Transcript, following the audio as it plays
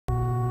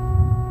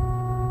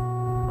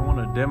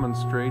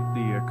demonstrate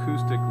the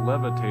acoustic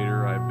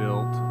levitator I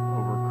built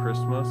over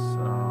Christmas.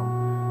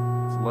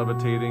 It's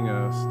levitating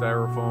a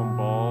styrofoam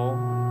ball.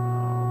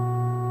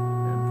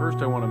 And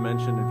first I want to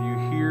mention, if you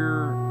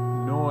hear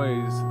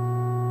noise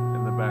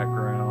in the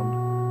background,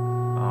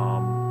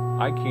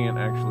 I can't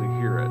actually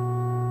hear it.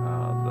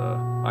 The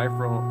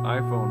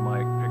iPhone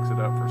mic picks it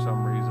up for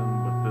some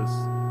reason, but this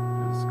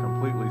is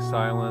completely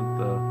silent.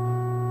 The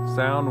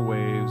sound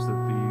waves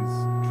that these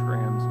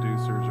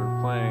transducers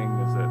are playing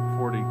is at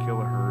 40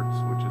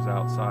 kilohertz, which is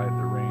outside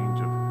the range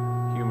of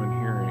human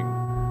hearing.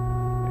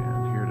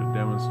 And here to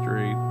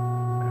demonstrate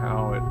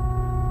how it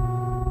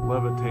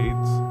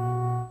levitates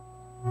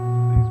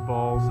these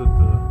balls at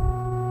the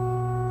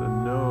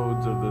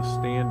nodes of the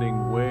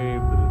standing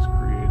wave that is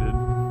created.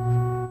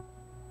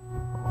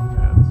 I'll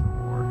add some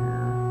more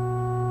here.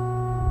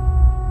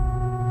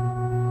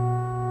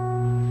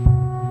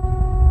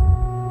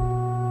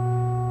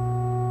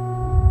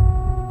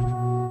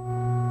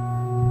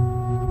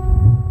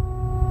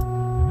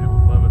 And it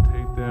will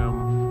levitate them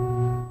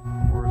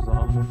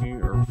horizontally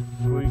or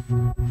vertically.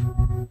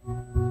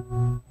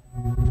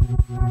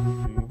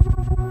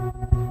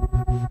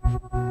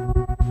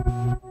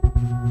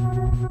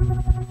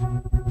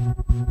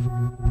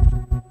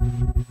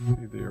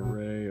 See the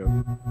array of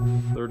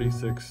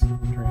 36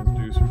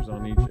 transducers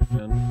on each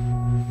end.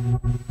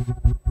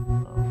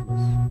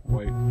 This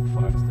white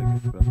plastic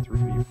has been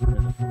 3D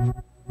printed.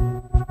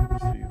 You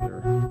see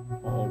they're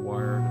all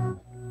wired in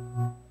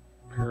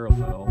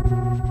parallel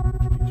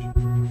each end.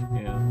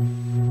 And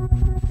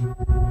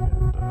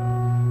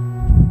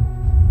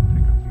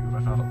take a few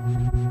out.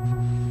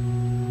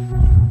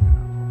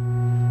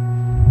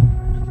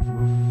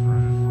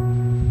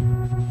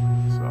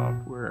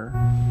 Software.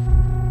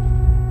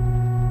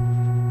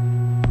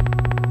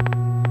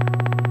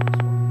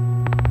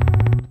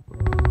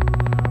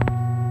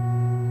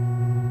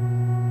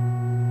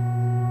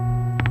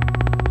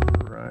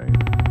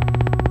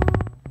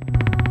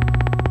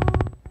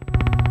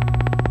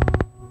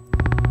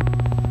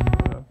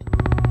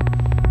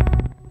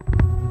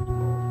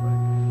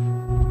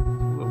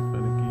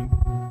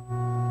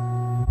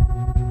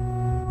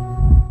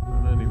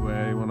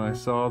 I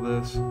saw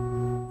this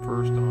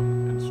first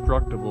on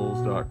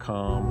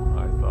Instructables.com.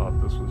 I thought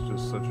this was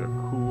just such a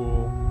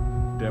cool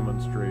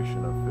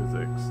demonstration of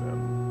physics,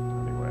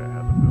 and anyway, I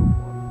had to build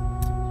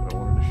one. So I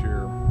wanted to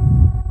share.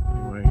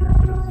 Anyway, here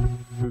it is,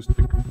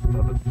 Acoustic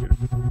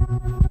Levitator.